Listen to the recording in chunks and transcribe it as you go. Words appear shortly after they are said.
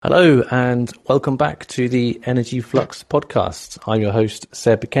Hello and welcome back to the Energy Flux podcast. I'm your host,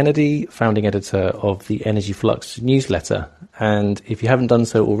 Seb Kennedy, founding editor of the Energy Flux newsletter. And if you haven't done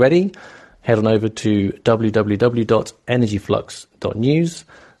so already, head on over to www.energyflux.news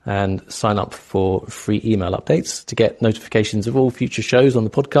and sign up for free email updates to get notifications of all future shows on the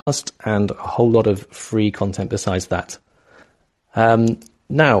podcast and a whole lot of free content besides that.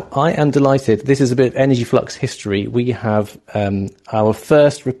 Now, I am delighted. This is a bit of Energy Flux history. We have our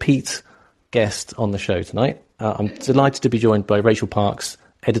first repeat guest on the show tonight. I'm delighted to be joined by Rachel Parks,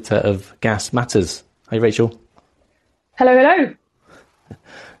 editor of Gas Matters. Hey, Rachel. Hello, hello.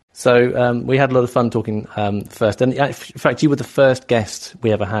 So we had a lot of fun talking first. And in fact, you were the first guest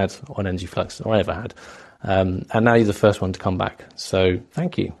we ever had on Energy Flux, or I ever had. And now you're the first one to come back. So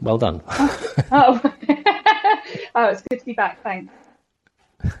thank you. Well done. Oh, it's good to be back. Thanks.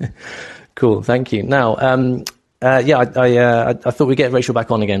 Cool, thank you. Now, I thought we'd get Rachel back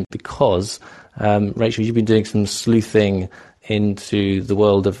on again because, Rachel, you've been doing some sleuthing into the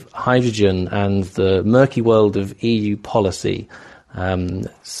world of hydrogen and the murky world of EU policy.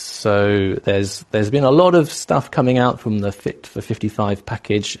 So there's been a lot of stuff coming out from the Fit for 55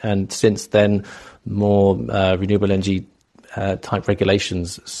 package, and since then, more renewable energy type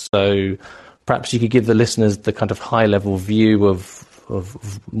regulations. So perhaps you could give the listeners the kind of high-level view of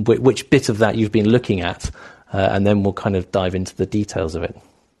which bit of that you've been looking at, and then we'll kind of dive into the details of it.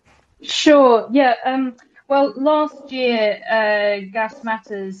 Sure, yeah. Well, last year, Gas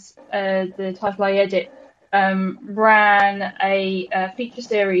Matters, the title I edit, ran a feature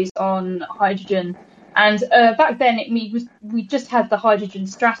series on hydrogen. And back then, we just had the hydrogen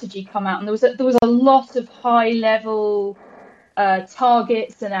strategy come out, and there was a lot of high-level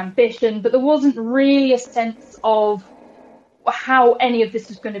targets and ambition, but there wasn't really a sense of how any of this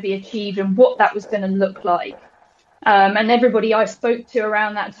was going to be achieved and what that was going to look like. And everybody I spoke to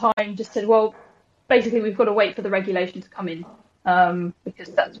around that time just said, well, basically we've got to wait for the regulation to come in,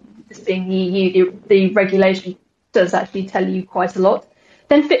 because this being the EU, the regulation does actually tell you quite a lot.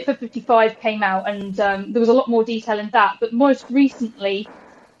 Then Fit for 55 came out, and there was a lot more detail in that. But most recently,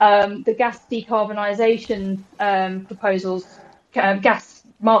 the gas decarbonisation proposals, gas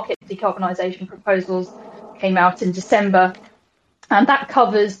market decarbonisation proposals came out in December. And that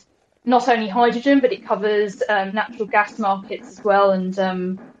covers not only hydrogen, but it covers natural gas markets as well, and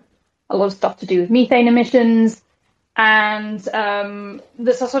a lot of stuff to do with methane emissions. And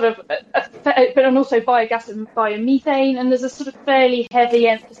there's a sort of, and also biogas and biomethane. And there's a sort of fairly heavy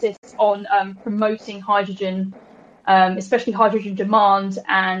emphasis on promoting hydrogen, especially hydrogen demand,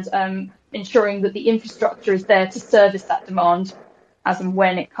 and ensuring that the infrastructure is there to service that demand as and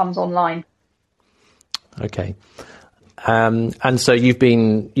when it comes online. Okay. And so you've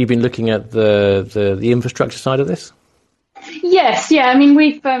been looking at the infrastructure side of this? Yes, yeah. I mean,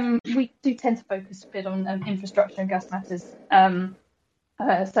 we do tend to focus a bit on infrastructure and Gas Matters.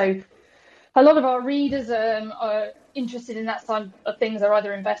 So a lot of our readers are interested in that side of things, are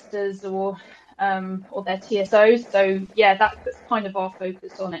either investors or their TSOs. So yeah, that's kind of our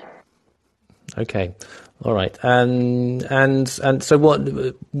focus on it. Okay, all right. And so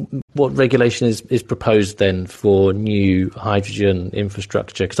what regulation is proposed then for new hydrogen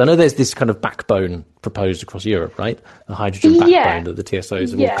infrastructure? Because I know there's this kind of backbone proposed across Europe, right? A hydrogen backbone that the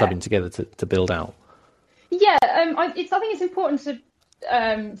TSOs are all coming together to build out. Yeah, I think it's important to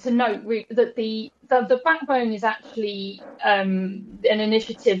note that the backbone is actually an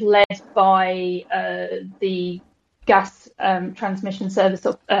initiative led by the gas transmission service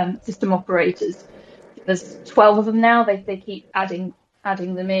system operators. There's 12 of them now. They keep adding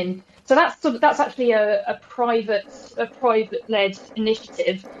them in. So that's actually a private led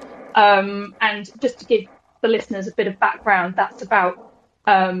initiative. And just to give the listeners a bit of background, that's about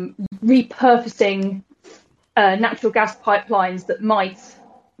repurposing natural gas pipelines that might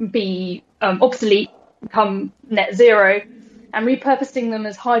be obsolete, become net zero, and repurposing them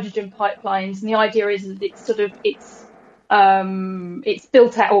as hydrogen pipelines. And the idea is that it's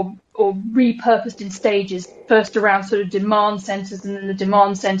built out or repurposed in stages, first around sort of demand centres, and then the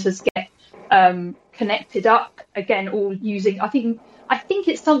demand centres get connected up again, all using, I think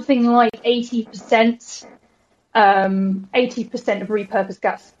it's something like 80% of repurposed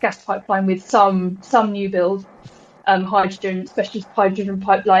gas pipeline with some new build hydrogen, especially hydrogen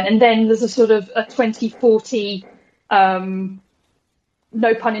pipeline. And then there's a sort of a 2040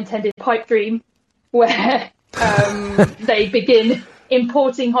 no pun intended pipe dream where they begin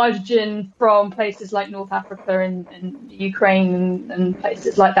importing hydrogen from places like North Africa and Ukraine and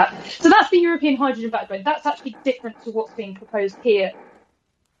places like that. So that's the European hydrogen backbone. That's actually different to what's being proposed here,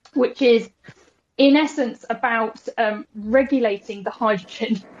 which is in essence about regulating the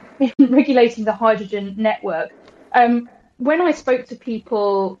hydrogen regulating the hydrogen network. When I spoke to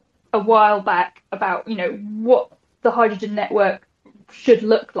people a while back about, what the hydrogen network should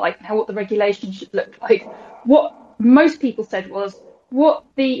look like and what the regulation should look like, what most people said was what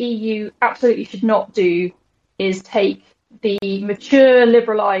the EU absolutely should not do is take the mature,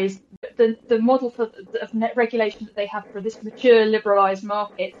 liberalised, the model of net regulation that they have for this mature, liberalised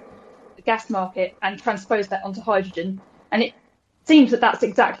market, the gas market, and transpose that onto hydrogen. And it seems that that's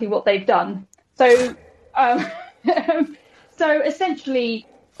exactly what they've done. So, so essentially,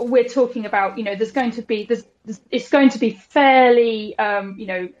 we're talking about, it's going to be fairly,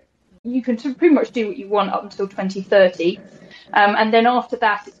 you can pretty much do what you want up until 2030. And then after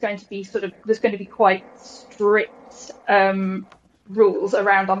that, it's going to be there's going to be quite strict rules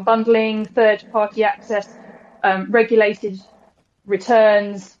around unbundling, third-party access, regulated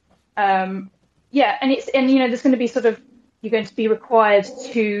returns. And there's going to be you're going to be required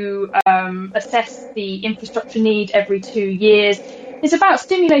to assess the infrastructure need every 2 years. It's about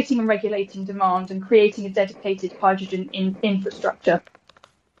stimulating and regulating demand and creating a dedicated hydrogen infrastructure.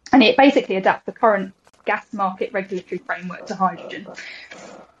 And it basically adapts the current gas market regulatory framework to hydrogen.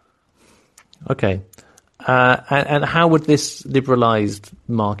 Okay. And how would this liberalised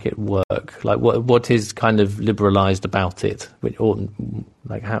market work? Like, what is kind of liberalised about it?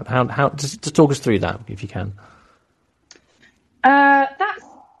 How? Just talk us through that if you can. That's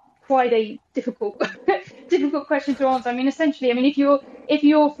quite a difficult question to answer. I mean, essentially, if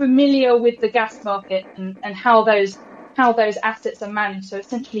you're familiar with the gas market and how those assets are managed, so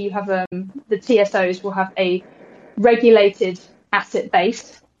essentially you have the TSOs will have a regulated asset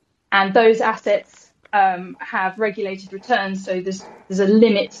base, and those assets have regulated returns. So there's a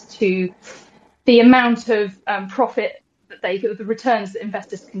limit to the amount of profit that the returns that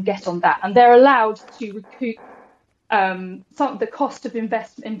investors can get on that, and they're allowed to recoup some of the cost of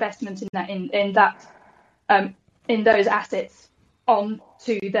investment in those assets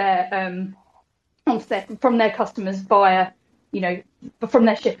onto their from their customers via from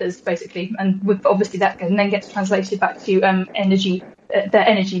their shippers basically, and obviously that then gets translated back to their energy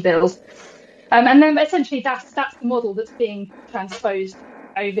bills, and then essentially that's the model that's being transposed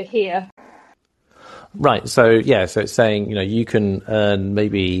over here. Right. So it's saying you can earn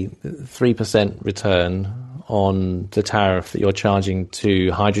maybe 3% return on the tariff that you're charging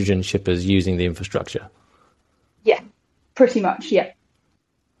to hydrogen shippers using the infrastructure. Yeah, pretty much. Yeah.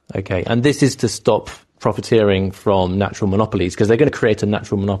 Okay, and this is to stop profiteering from natural monopolies, because they're going to create a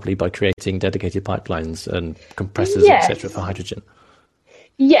natural monopoly by creating dedicated pipelines and compressors, etc., for hydrogen.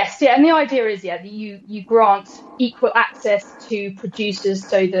 Yes, yeah, and the idea is that you grant equal access to producers,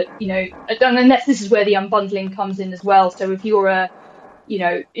 so that and this is where the unbundling comes in as well. So if you're a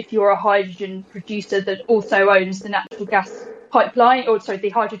hydrogen producer that also owns the natural gas pipeline, the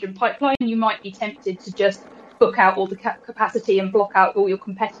hydrogen pipeline, you might be tempted to just book out all the capacity and block out all your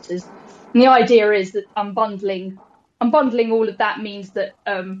competitors. And the idea is that unbundling all of that means that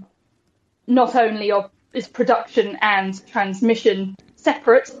not only is production and transmission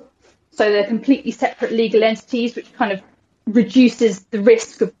separate, so they're completely separate legal entities, which kind of reduces the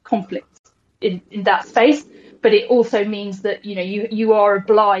risk of conflict in that space, but it also means that you are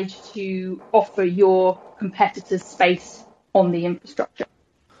obliged to offer your competitors space on the infrastructure.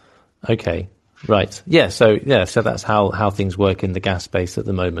 Okay. Right. Yeah. So that's how things work in the gas space at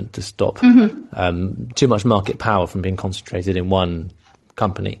the moment, to stop too much market power from being concentrated in one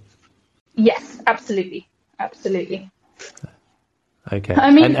company. Yes, absolutely. Okay.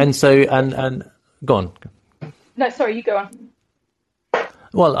 I mean, and go on. No, sorry, you go on.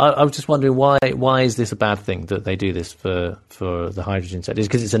 Well, I was just wondering why is this a bad thing that they do this for the hydrogen sector? Is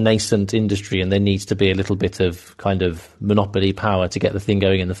because it's a nascent industry and there needs to be a little bit of kind of monopoly power to get the thing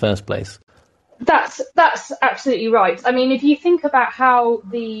going in the first place. That's absolutely right. I mean, if you think about how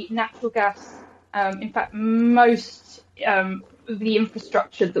the natural gas, in fact, most the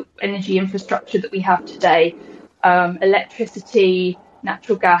infrastructure, the energy infrastructure that we have today, electricity,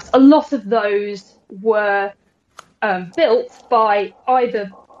 natural gas, a lot of those were built by either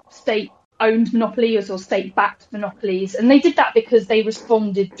state-owned monopolies or state-backed monopolies, and they did that because they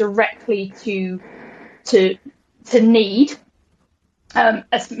responded directly to need.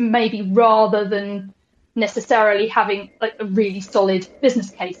 As maybe rather than necessarily having like a really solid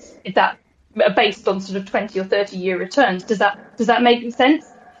business case, if that based on sort of 20 or 30 year returns. Does that make sense?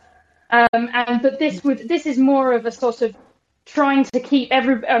 But this is more of a sort of trying to keep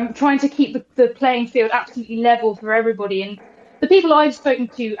the playing field absolutely level for everybody. And the people I've spoken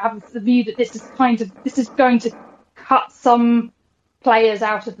to have the view that this is going to cut some players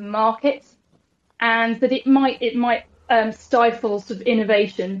out of the market, and that it might stifle sort of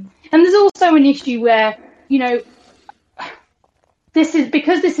innovation. And there's also an issue where,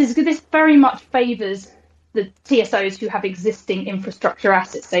 this very much favours the TSOs who have existing infrastructure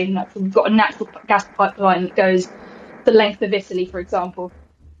assets. So we've got a natural gas pipeline that goes the length of Italy, for example,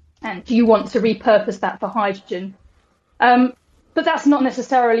 and you want to repurpose that for hydrogen. But that's not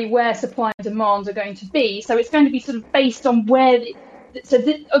necessarily where supply and demand are going to be. So it's going to be sort of based on where.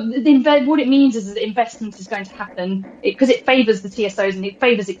 What it means is that investment is going to happen because it favours the TSOs and it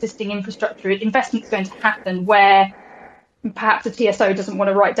favours existing infrastructure. Investment is going to happen where perhaps a TSO doesn't want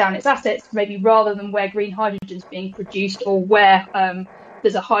to write down its assets, maybe rather than where green hydrogen is being produced or where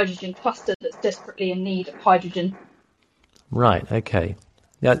there's a hydrogen cluster that's desperately in need of hydrogen. Right. Okay.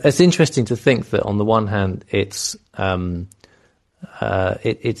 Yeah, it's interesting to think that on the one hand, it's kind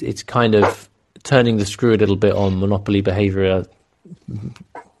of turning the screw a little bit on monopoly behaviour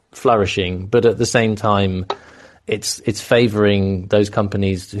flourishing, but at the same time, it's favouring those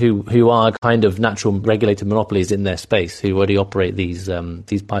companies who are kind of natural regulated monopolies in their space, who already operate these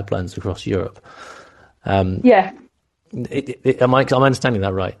pipelines across Europe. Am I understanding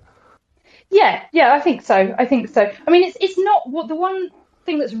that right? Yeah, I think so. I mean, it's not what the one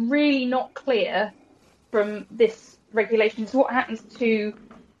thing that's really not clear from this regulation is what happens to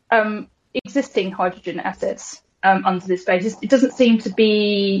existing hydrogen assets under this basis. It doesn't seem to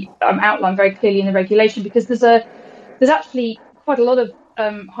be outlined very clearly in the regulation because there's actually quite a lot of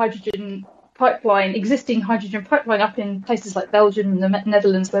existing hydrogen pipeline up in places like Belgium and the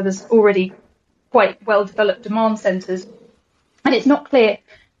Netherlands where there's already quite well developed demand centres, and it's not clear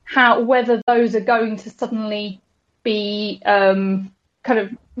whether those are going to suddenly be kind of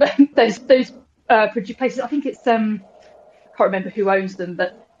those places. I think it's I can't remember who owns them,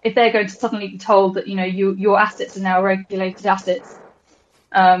 but if they're going to suddenly be told that your assets are now regulated assets,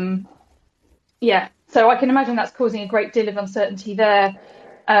 so I can imagine that's causing a great deal of uncertainty there.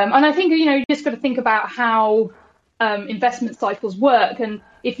 And I think you just got to think about how investment cycles work. And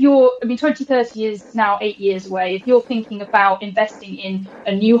if 2030 is now 8 years away. If you're thinking about investing in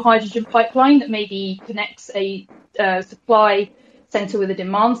a new hydrogen pipeline that maybe connects a supply centre with a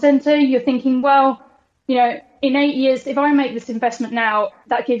demand centre, you're thinking, well, in 8 years, if I make this investment now,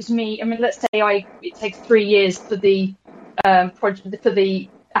 that gives me, let's say it takes 3 years for the project, for the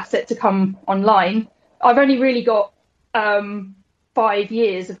asset to come online. I've only really got 5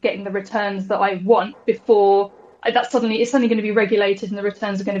 years of getting the returns that I want before it's suddenly going to be regulated and the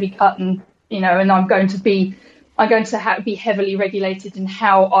returns are going to be cut, and and I'm going to be heavily regulated in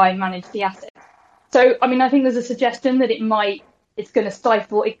how I manage the asset. So I think there's a suggestion that it's going to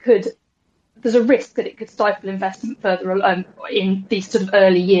stifle. There's a risk that it could stifle investment further in these sort of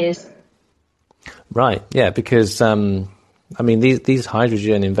early years. Right. Yeah, because these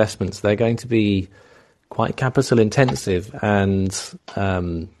hydrogen investments, they're going to be quite capital intensive and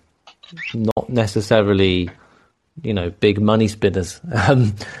not necessarily big money spinners,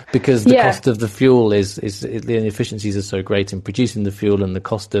 because the cost of the fuel is the inefficiencies are so great in producing the fuel, and the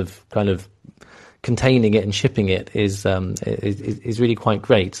cost of kind of containing it and shipping it is really quite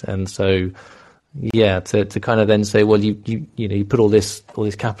great. And so to kind of then say, well, you put all this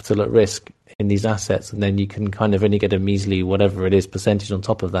capital at risk in these assets, and then you can kind of only get a measly whatever it is percentage on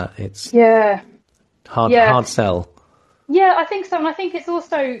top of that. It's hard sell. Yeah, I think so. And I think it's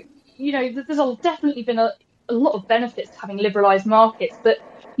also there's definitely been a lot of benefits to having liberalised markets, but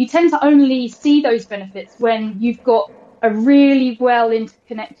you tend to only see those benefits when you've got a really well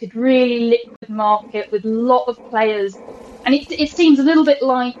interconnected, really liquid market with a lot of players. And it seems a little bit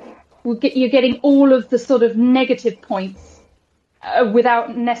like you're getting all of the sort of negative points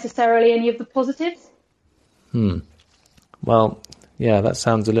without necessarily any of the positives. Well, yeah, that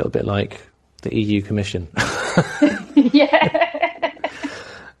sounds a little bit like the EU Commission. Yeah.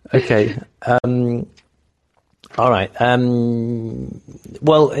 Okay. All right.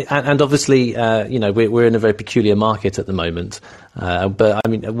 Well, and obviously, we're in a very peculiar market at the moment. But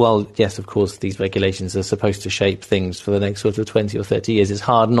yes, of course, these regulations are supposed to shape things for the next sort of 20 or 30 years. It's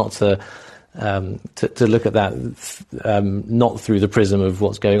hard not to look at that not through the prism of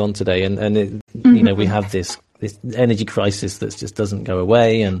what's going on today. And we have this energy crisis that just doesn't go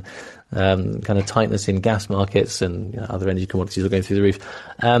away, and kind of tightness in gas markets, and other energy commodities are going through the roof.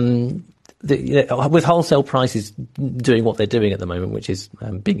 With wholesale prices doing what they're doing at the moment, which is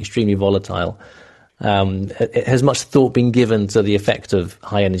being extremely volatile, has much thought been given to the effect of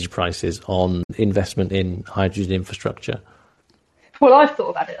high energy prices on investment in hydrogen infrastructure? Well, I've thought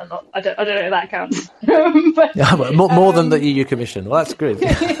about it a lot. I don't know if that counts. But more than the EU Commission. Well, that's good.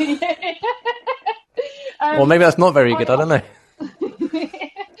 Or maybe that's not very good. I don't know.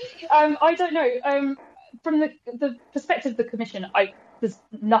 I don't know. from the perspective of the Commission, there's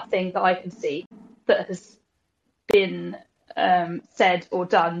nothing that I can see that has been said or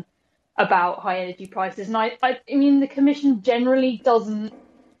done about high energy prices. And I mean, the Commission generally doesn't,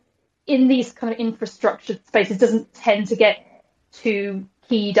 in these kind of infrastructure spaces, doesn't tend to get too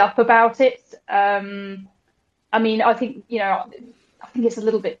keyed up about it. I mean, I think it's a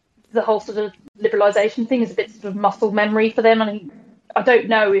little bit, the whole sort of liberalisation thing is a bit sort of muscle memory for them. I don't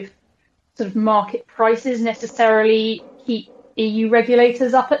know if sort of market prices necessarily keep EU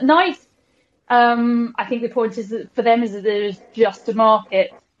regulators up at night. I think the point is that for them is that there is just a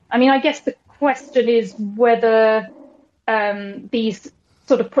market. I mean, I guess the question is whether these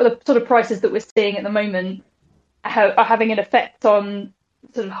sort of prices that we're seeing at the moment are having an effect on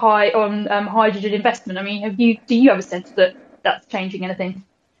sort of hydrogen investment. I mean, do you have a sense that that's changing anything?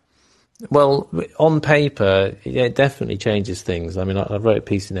 Well, on paper, yeah, it definitely changes things. I mean, I wrote a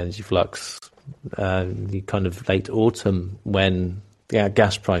piece in Energy Flux the kind of late autumn when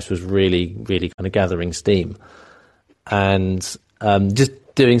gas price was really, really kind of gathering steam. And just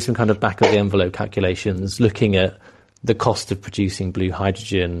doing some kind of back of the envelope calculations, looking at the cost of producing blue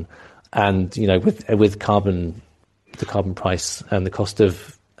hydrogen and, with carbon, the carbon price and the cost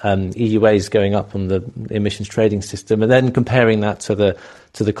of EUAs going up on the emissions trading system, and then comparing that to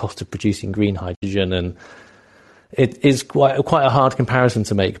the cost of producing green hydrogen. And it is quite a hard comparison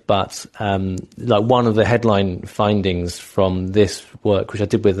to make, but like one of the headline findings from this work, which I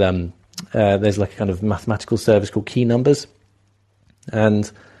did with there's like a kind of mathematical service called Key Numbers,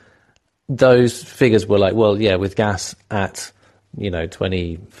 and those figures were like, well, yeah, with gas at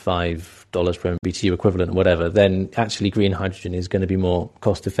 $25 per MBTU equivalent or whatever, then actually green hydrogen is going to be more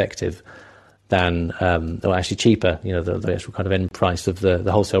cost effective than, or actually cheaper. The actual kind of end price of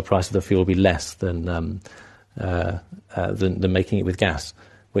the wholesale price of the fuel will be less than making it with gas,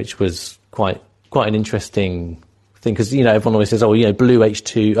 which was quite an interesting thing, because everyone always says, blue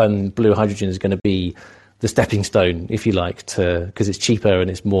H2 blue hydrogen is going to be the stepping stone, if you like, because it's cheaper and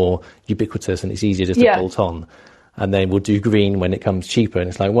it's more ubiquitous and it's easier just to bolt on. And then we'll do green when it comes cheaper. And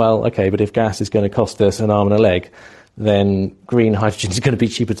it's like, well, okay, but if gas is going to cost us an arm and a leg, then green hydrogen is going to be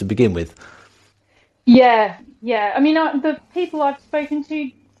cheaper to begin with. Yeah. I mean, the people I've spoken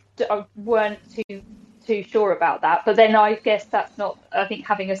to weren't too sure about that. But then I guess that's not, I think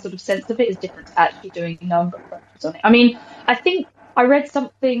having a sort of sense of it is different to actually doing a number of crunches on it. I mean, I think I read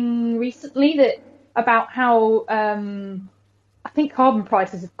something recently about how I think carbon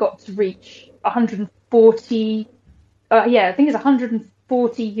prices have got to reach 140. I think it's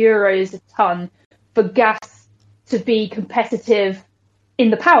 140 euros a ton for gas to be competitive in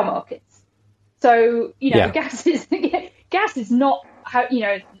the power markets. So, gas is not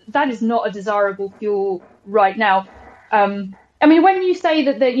that is not a desirable fuel right now. I mean, when you say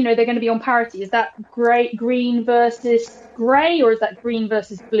that they're going to be on parity, is that green versus grey, or is that green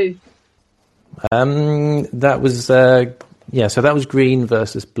versus blue? That was so that was green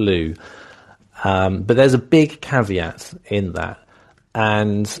versus blue. But there's a big caveat in that,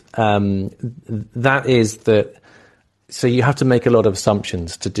 and that is that, so you have to make a lot of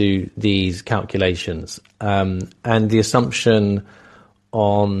assumptions to do these calculations, and the assumption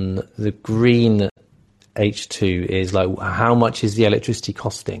on the green H2 is like, how much is the electricity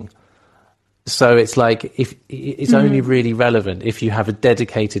costing? So it's like, if it's only really relevant if you have a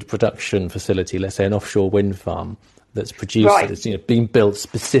dedicated production facility, let's say an offshore wind farm, that's produced, right, that's being built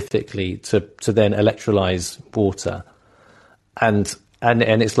specifically to then electrolyze water, and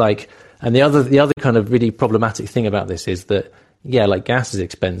it's like, and the other kind of really problematic thing about this is that like gas is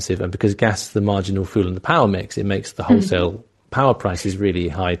expensive, and because gas is the marginal fuel in the power mix, it makes the wholesale power prices really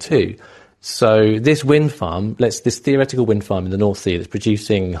high too. So this wind farm, this theoretical wind farm in the North Sea that's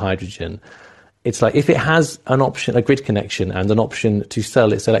producing hydrogen, it's like, if it has an option, a grid connection, and an option to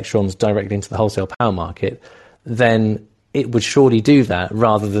sell its electrons directly into the wholesale power market, then it would surely do that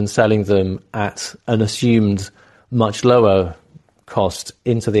rather than selling them at an assumed much lower cost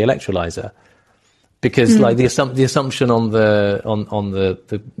into the electrolyzer. Because like the assumption on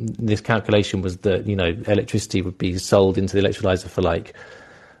this calculation was that electricity would be sold into the electrolyzer for like,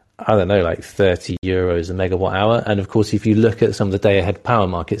 I don't know, like 30 euros a megawatt hour. And of course, if you look at some of the day ahead power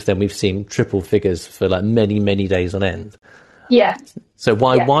markets, then we've seen triple figures for like many days on end. Yeah. So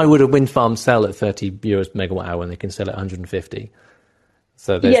why would a wind farm sell at 30 euros per megawatt hour when they can sell at 150?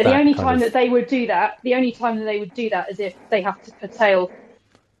 So the only time that they would do that is if they have to curtail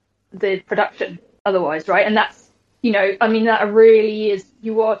the production otherwise, right? And that's, I mean, that really is,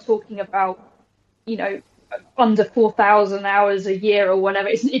 you are talking about, under 4,000 hours a year or whatever.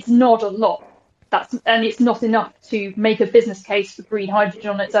 It's not a lot. And it's not enough to make a business case for green hydrogen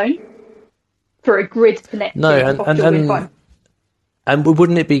on its own. for a grid connected offshore wind farm. And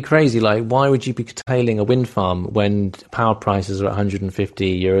wouldn't it be crazy? Like, why would you be curtailing a wind farm when power prices are at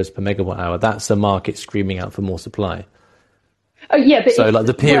 150 euros per megawatt hour? That's a market screaming out for more supply. Oh yeah, but so like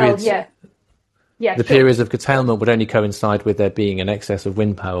the periods, the periods of curtailment would only coincide with there being an excess of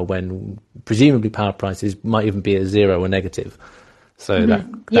wind power when presumably power prices might even be at zero or negative. So that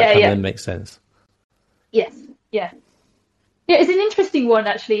then makes sense. Yes, yeah. It's an interesting one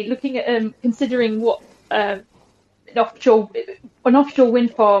actually. Looking at considering what an offshore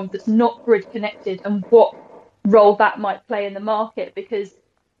wind farm that's not grid connected and what role that might play in the market. Because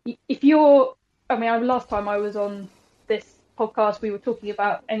if last time I was on this podcast, we were talking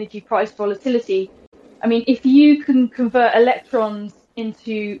about energy price volatility. I mean, if you can convert electrons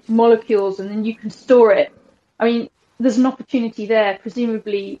into molecules and then you can store it, I mean, there's an opportunity there,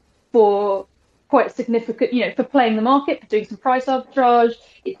 presumably for quite significant, for playing the market, for doing some price arbitrage.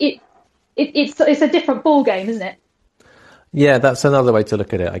 It's a different ball game, isn't it? Yeah, that's another way to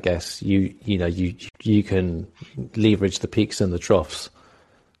look at it, I guess. You can leverage the peaks and the troughs,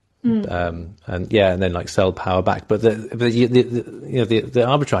 and then like sell power back. But the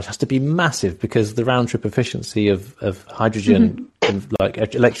arbitrage has to be massive because the round trip efficiency of hydrogen, like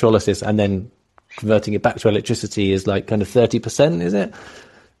electrolysis, and then converting it back to electricity is like kind of 30%, is it?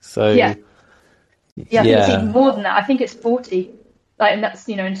 So yeah, I think it's even more than that. I think it's 40, and that's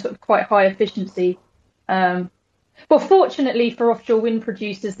in sort of quite high efficiency. But fortunately for offshore wind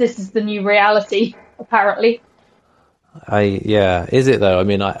producers, this is the new reality, apparently. Is it though? I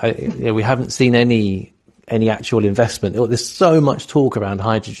mean, we haven't seen any actual investment. There's so much talk around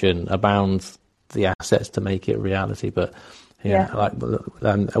hydrogen, around the assets to make it reality. But have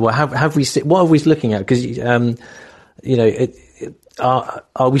we? What are we looking at? Because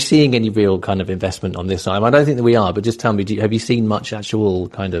are we seeing any real kind of investment on this side? I don't think that we are. But just tell me, have you seen much actual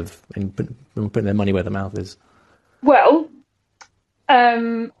kind of putting their money where their mouth is? Well,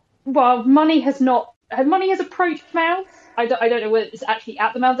 money has approached mouths. I don't know whether it's actually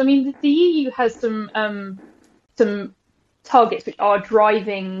at the mouths. I mean, the EU has some targets which are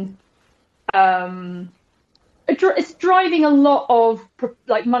driving. It's driving a lot of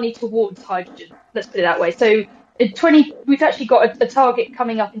money towards hydrogen. Let's put it that way. So we've actually got a target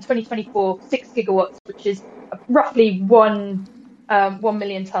coming up in 2024, 6 gigawatts, which is roughly 1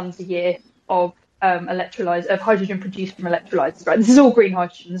 million tons a year of hydrogen produced from electrolyzers. Right, this is all green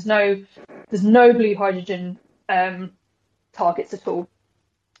hydrogen. There's no blue hydrogen targets at all.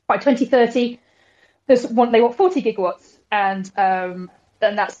 By 2030, they want 40 gigawatts, and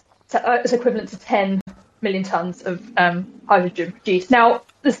that's equivalent to 10 million tons of hydrogen produced. Now,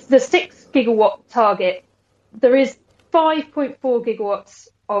 the 6 gigawatt target, there is 5.4 gigawatts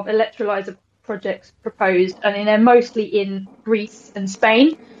of electrolyzer projects proposed, and they're mostly in Greece and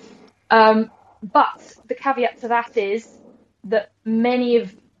Spain. But the caveat to that is that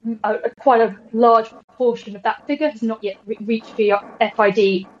quite a large proportion of that figure has not yet reached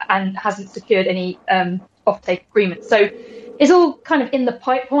FID and hasn't secured any offtake agreements. So it's all kind of in the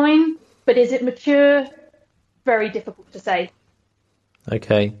pipeline, but is it mature? Very difficult to say.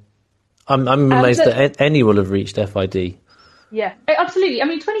 Okay. I'm amazed that any will have reached FID. Yeah, absolutely. I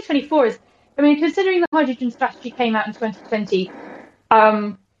mean, 2024 is, considering the hydrogen strategy came out in 2020,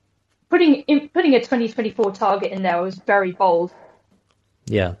 putting a 2024 target in there was very bold.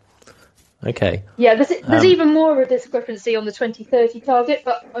 Yeah. Okay. Yeah, there's even more of a discrepancy on the 2030 target,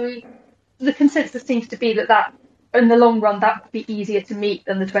 but the consensus seems to be that in the long run that would be easier to meet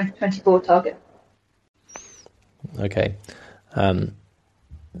than the 2024 target. Okay.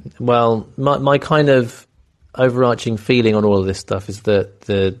 Well, my kind of overarching feeling on all of this stuff is that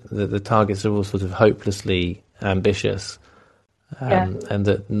the targets are all sort of hopelessly ambitious. And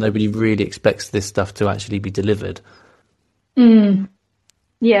that nobody really expects this stuff to actually be delivered.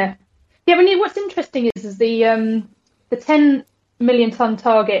 Yeah. I mean, what's interesting is the 10 million ton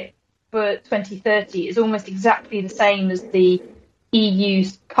target for 2030 is almost exactly the same as the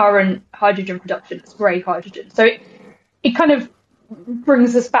EU's current hydrogen production. It's grey hydrogen. So it kind of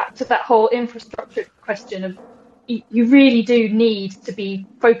brings us back to that whole infrastructure question of you really do need to be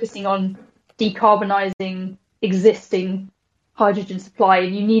focusing on decarbonising existing hydrogen supply,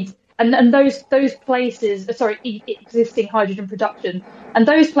 and you need and those places, existing hydrogen production, and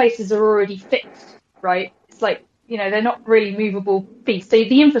those places are already fixed, right? It's like, they're not really movable feasts. So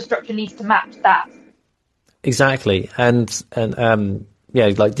the infrastructure needs to match that. Exactly, and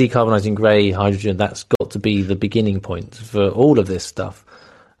like decarbonising grey hydrogen, that's got to be the beginning point for all of this stuff.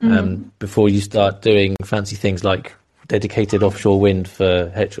 Before you start doing fancy things like dedicated offshore wind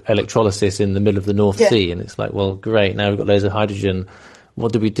for electrolysis in the middle of the North Sea, and it's like, well, great, now we've got loads of hydrogen.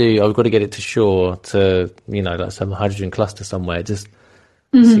 what do we do? Oh, we've got to get it to shore to, like some hydrogen cluster somewhere. It just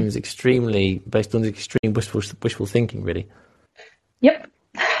seems extremely based on extreme wishful thinking, really. Yep.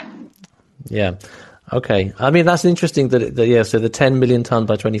 Yeah. Okay. I mean, that's interesting that so the 10 million ton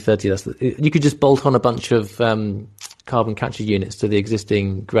by 2030, you could just bolt on a bunch of carbon capture units to the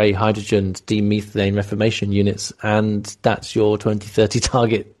existing grey hydrogen demethane reformation units, and that's your 2030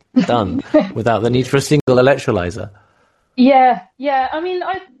 target done without the need for a single electrolyzer. Yeah. I mean,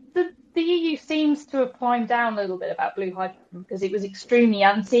 the EU seems to have climbed down a little bit about blue hydrogen because it was extremely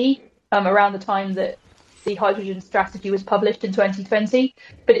anti around the time that the hydrogen strategy was published in 2020,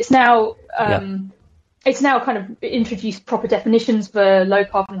 but it's now kind of introduced proper definitions for low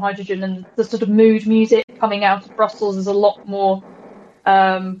carbon hydrogen, and the sort of mood music coming out of Brussels is a lot more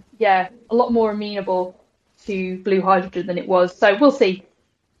amenable to blue hydrogen than it was. So we'll see.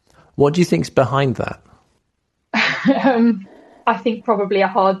 What do you think's behind that? I think probably a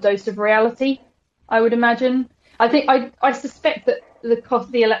hard dose of reality, I would imagine. I suspect that the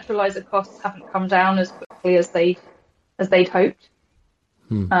electrolyzer costs haven't come down as quickly as they'd hoped.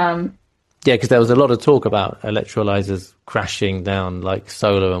 Yeah, because there was a lot of talk about electrolyzers crashing down like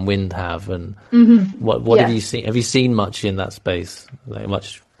solar and wind have. And what have you seen? Have you seen much in that space?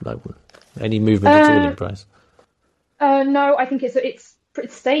 Any movement at all in price? No, I think it's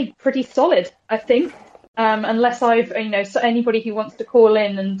stayed pretty solid, I think. Unless so anybody who wants to call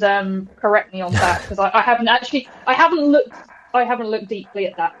in and correct me on that, because I haven't looked deeply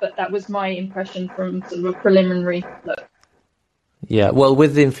at that, but that was my impression from sort of a preliminary look. Yeah, well,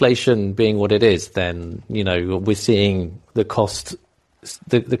 with the inflation being what it is, then we're seeing the cost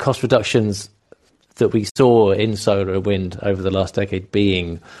reductions that we saw in solar and wind over the last decade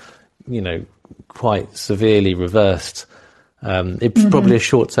being, quite severely reversed. It's probably a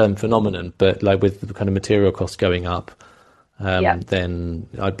short-term phenomenon, but like with the kind of material costs going up, then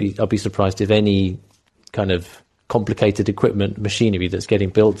I'd be surprised if any kind of complicated equipment, machinery that's getting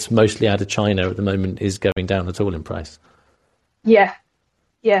built mostly out of China at the moment is going down at all in price. Yeah.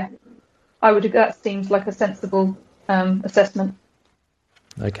 That seems like a sensible assessment.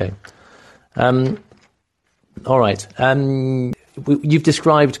 Okay. All right. You've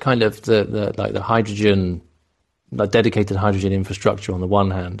described kind of the hydrogen, like dedicated hydrogen infrastructure on the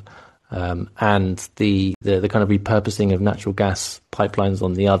one hand, and the kind of repurposing of natural gas pipelines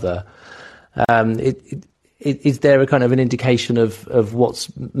on the other. Is there a kind of an indication of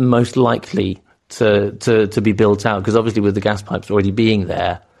what's most likely to be built out? Because obviously with the gas pipes already being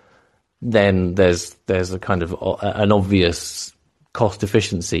there, then there's a kind of an obvious cost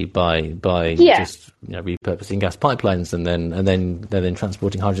efficiency by just repurposing gas pipelines and then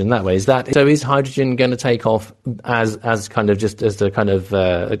transporting hydrogen that way. Is hydrogen going to take off as kind of just as the kind of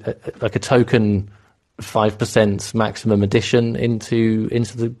like a token 5% maximum addition into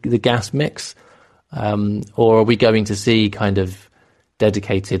the gas mix, or are we going to see kind of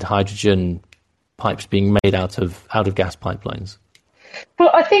dedicated hydrogen pipes being made out of gas pipelines? Well,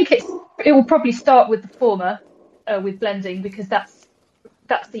 I think it will probably start with the former, with blending, because that's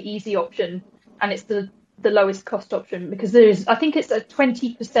the easy option and it's the lowest cost option, because I think it's a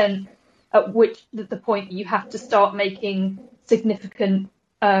 20% at which the point you have to start making significant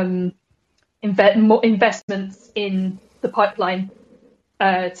investments in the pipeline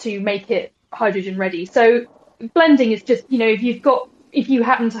to make it hydrogen ready. So blending is just, if you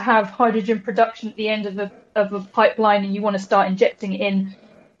happen to have hydrogen production at the end of a pipeline and you want to start injecting it in,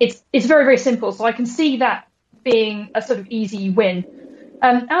 it's very, very simple. So I can see that being a sort of easy win.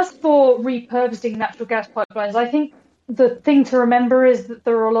 As for repurposing natural gas pipelines, I think the thing to remember is that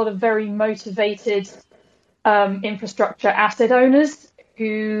there are a lot of very motivated infrastructure asset owners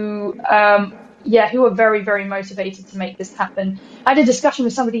who are very, very motivated to make this happen. I had a discussion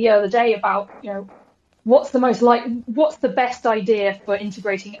with somebody the other day about, what's the best idea for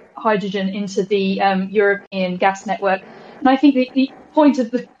integrating hydrogen into the European gas network? And I think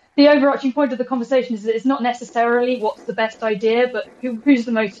the overarching point of the conversation is that it's not necessarily what's the best idea, but who's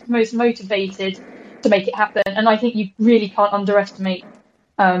the most motivated to make it happen. And I think you really can't underestimate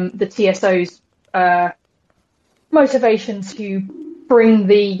the TSO's motivation to bring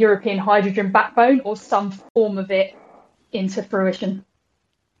the European hydrogen backbone or some form of it into fruition.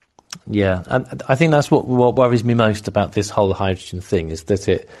 Yeah, and I think that's what worries me most about this whole hydrogen thing, is that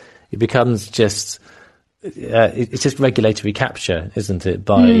it becomes just it's just regulatory capture, isn't it,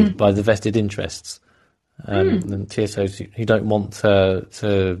 by the vested interests and TSOs who don't want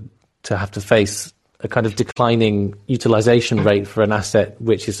to have to face a kind of declining utilization rate for an asset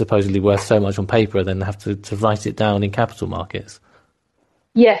which is supposedly worth so much on paper, and then have to write it down in capital markets.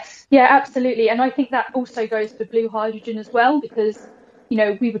 Yes, yeah, absolutely, and I think that also goes for blue hydrogen as well, because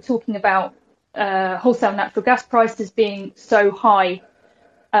we were talking about wholesale natural gas prices being so high.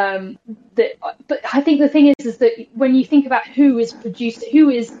 But I think the thing is that when you think about who is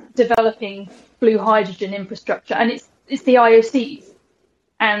developing blue hydrogen infrastructure, and it's the IOCs,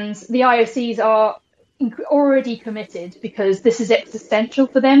 and the IOCs are already committed because this is existential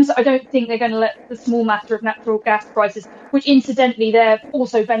for them. So I don't think they're going to let the small matter of natural gas prices, which incidentally they're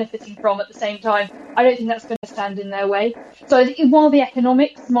also benefiting from at the same time, I don't think that's going to stand in their way. So while the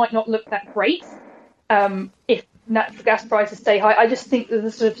economics might not look that great, if natural gas prices stay high, I just think that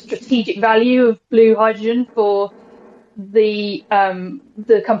the sort of strategic value of blue hydrogen for the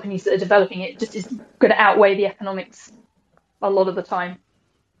companies that are developing it just is going to outweigh the economics a lot of the time.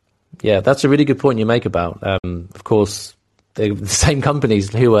 Yeah, that's a really good point you make about, of course, the same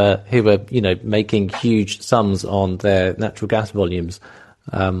companies who are making huge sums on their natural gas volumes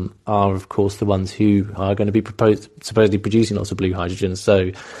are, of course, the ones who are going to be supposedly producing lots of blue hydrogen.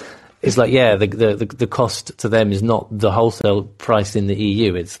 So it's like, the cost to them is not the wholesale price in the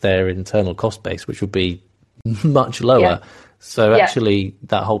EU; it's their internal cost base, which would be much lower. Yeah. So actually,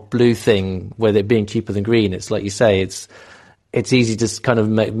 that whole blue thing, with it being cheaper than green, it's like you say, it's easy to kind of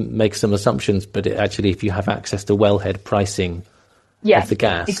make some assumptions, but actually, if you have access to wellhead pricing of the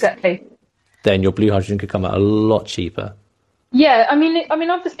gas, exactly, then your blue hydrogen could come out a lot cheaper. Yeah, I mean,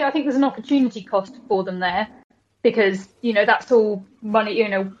 obviously, I think there's an opportunity cost for them there, because that's all money,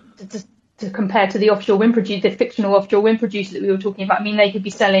 to compare to the offshore wind producer, the fictional offshore wind producer that we were talking about. I mean, they could be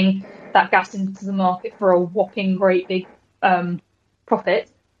selling that gas into the market for a whopping great big profit.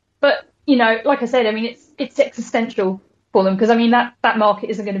 But like I said, I mean, it's existential for them, because I mean that market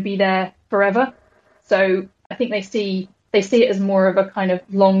isn't going to be there forever. So I think they see it as more of a kind of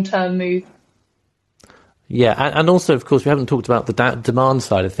long-term move. Yeah, and also, of course, we haven't talked about the demand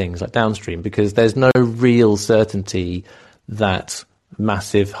side of things, like downstream, because there's no real certainty that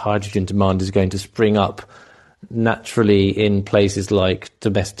massive hydrogen demand is going to spring up naturally in places like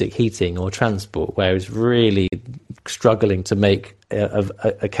domestic heating or transport, where it's really struggling to make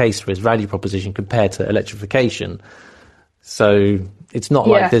a case for its value proposition compared to electrification. So it's not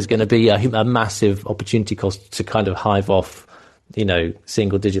like there's going to be a massive opportunity cost to kind of hive off,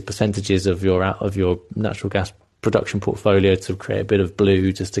 single-digit percentages of your natural gas production portfolio to create a bit of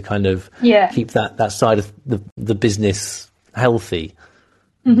blue, just to kind of keep that side of the business healthy,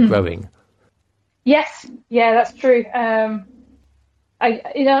 growing. Yes, that's true. I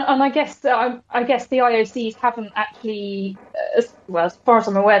guess the IOCs haven't actually, as far as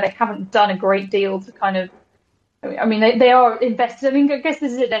I'm aware, they haven't done a great deal to kind of. I mean, they are invested. I mean, I guess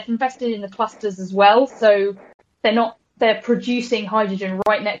this is it. They're invested in the clusters as well, so they're producing hydrogen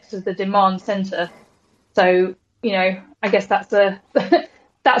right next to the demand center. So, I guess that's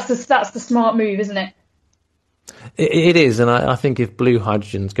the smart move, isn't it? It is, and I think if blue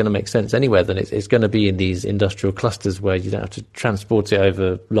hydrogen is going to make sense anywhere, then it's going to be in these industrial clusters where you don't have to transport it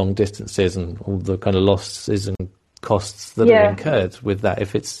over long distances and all the kind of losses and costs that are incurred with that.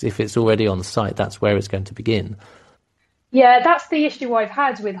 If it's already on site, that's where it's going to begin. Yeah, that's the issue I've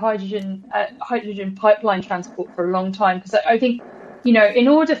had with hydrogen pipeline transport for a long time, because I think, in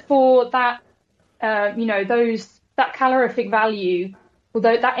order for that, that calorific value,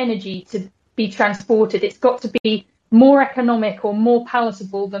 although that energy to be transported, it's got to be more economic or more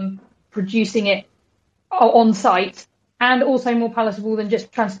palatable than producing it on site, and also more palatable than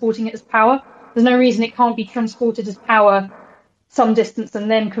just transporting it as power. There's no reason it can't be transported as power some distance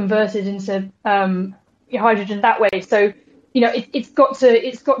and then converted into hydrogen that way. So, it's got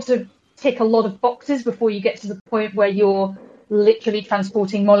to tick a lot of boxes before you get to the point where you're literally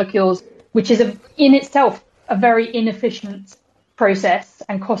transporting molecules, which is in itself a very inefficient process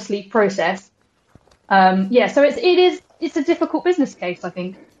and costly process. So it's a difficult business case, I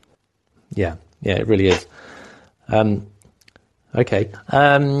think. Yeah, it really is. Okay.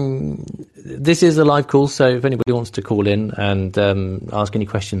 This is a live call, so if anybody wants to call in and ask any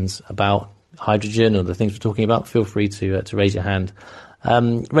questions about hydrogen or the things we're talking about, feel free to raise your hand.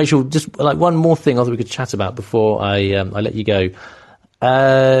 Rachel, just like one more thing I thought we could chat about before I let you go.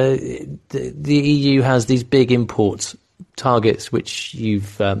 The EU has these big import targets which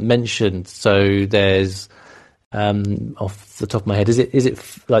you've mentioned. So there's off the top of my head, is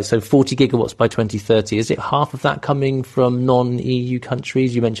it like 40 gigawatts by 2030? Is it half of that coming from non-EU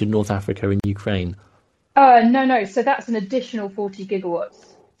countries? You mentioned North Africa and Ukraine. No. So that's an additional 40 gigawatts.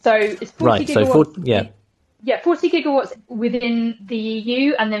 So it's 40 gigawatts. 40 gigawatts within the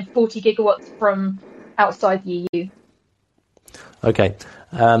EU, and then 40 gigawatts from outside the EU. Okay,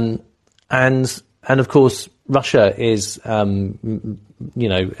 and of course Russia is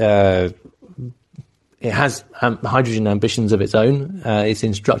it has hydrogen ambitions of its own. It's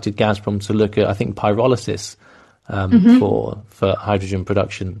instructed Gazprom to look at, I think, pyrolysis for hydrogen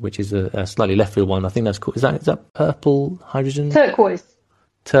production, which is a slightly left field one. I think that's called, is that purple hydrogen? Turquoise.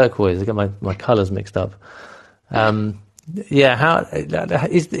 I got my colours mixed up. How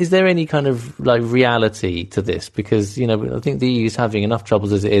is there any kind of like reality to this? Because I think the EU is having enough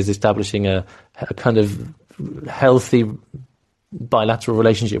troubles as it is establishing a kind of healthy bilateral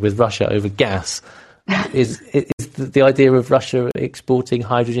relationship with Russia over gas. Is the idea of Russia exporting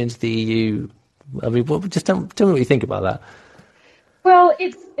hydrogen to the EU? I mean, just tell me what you think about that. Well,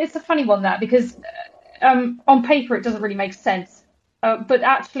 it's a funny one, that, because on paper it doesn't really make sense, but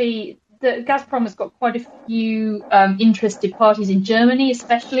actually the Gazprom has got quite a few interested parties in Germany,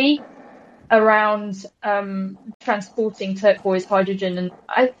 especially around transporting turquoise hydrogen. And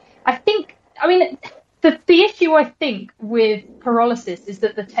I think, the issue, I think, with pyrolysis is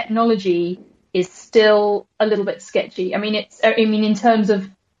that the technology is still a little bit sketchy. In terms of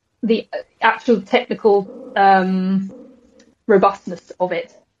the actual technical robustness of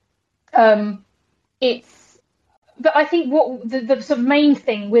it. But I think what the sort of main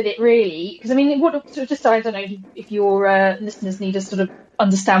thing with it really, because I don't know if your listeners need to sort of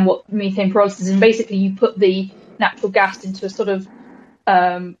understand what methane pyrolysis is. And basically, you put the natural gas into a sort of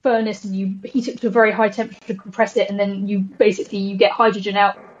furnace and you heat it to a very high temperature to compress it, and then you get hydrogen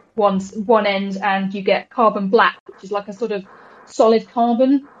out one end, and you get carbon black, which is like a sort of solid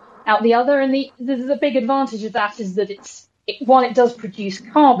carbon out the other. And the big advantage of that is that while it does produce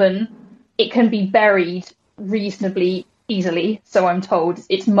carbon, it can be buried reasonably easily. So I'm told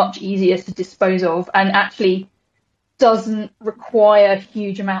it's much easier to dispose of, and actually doesn't require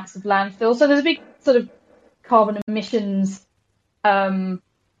huge amounts of landfill. So there's a big sort of carbon emissions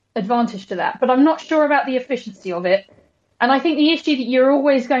advantage to that. But I'm not sure about the efficiency of it. And I think the issue that you're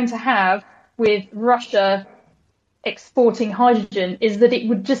always going to have with Russia exporting hydrogen is that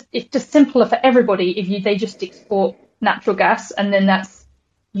it's just simpler for everybody if they just export natural gas, and then that's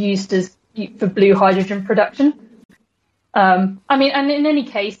used for blue hydrogen production. And in any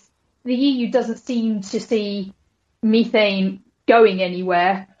case, the EU doesn't seem to see methane going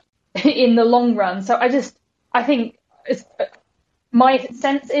anywhere in the long run. So I think my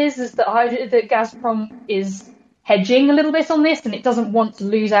sense is that Gazprom is hedging a little bit on this, and it doesn't want to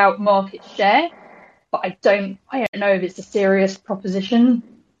lose out market share. But I don't know if it's a serious proposition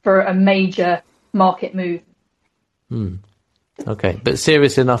for a major market move. Okay, but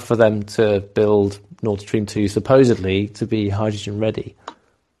serious enough for them to build Nord Stream 2 supposedly to be hydrogen ready?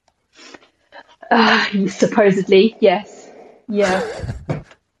 Supposedly, yes. Yeah.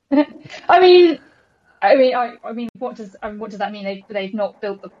 What does that mean? They've not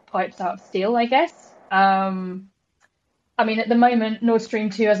built the pipes out of steel, I guess. At the moment, Nord Stream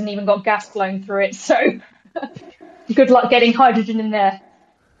 2 hasn't even got gas flowing through it, so good luck getting hydrogen in there.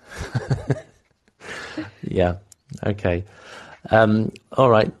 Yeah. Okay. All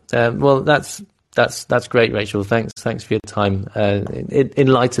right. Well, that's great, Rachel. Thanks for your time.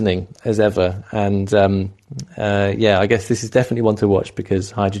 Enlightening as ever. And I guess this is definitely one to watch, because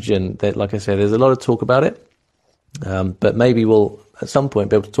hydrogen, like I said, there's a lot of talk about it. But maybe we'll at some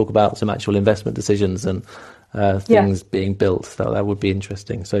point be able to talk about some actual investment decisions and things being built. So that would be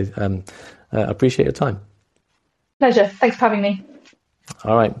interesting. So I appreciate your time. Pleasure. Thanks for having me.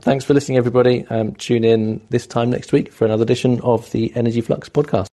 All right. Thanks for listening, everybody. Tune in this time next week for another edition of the Energy Flux podcast.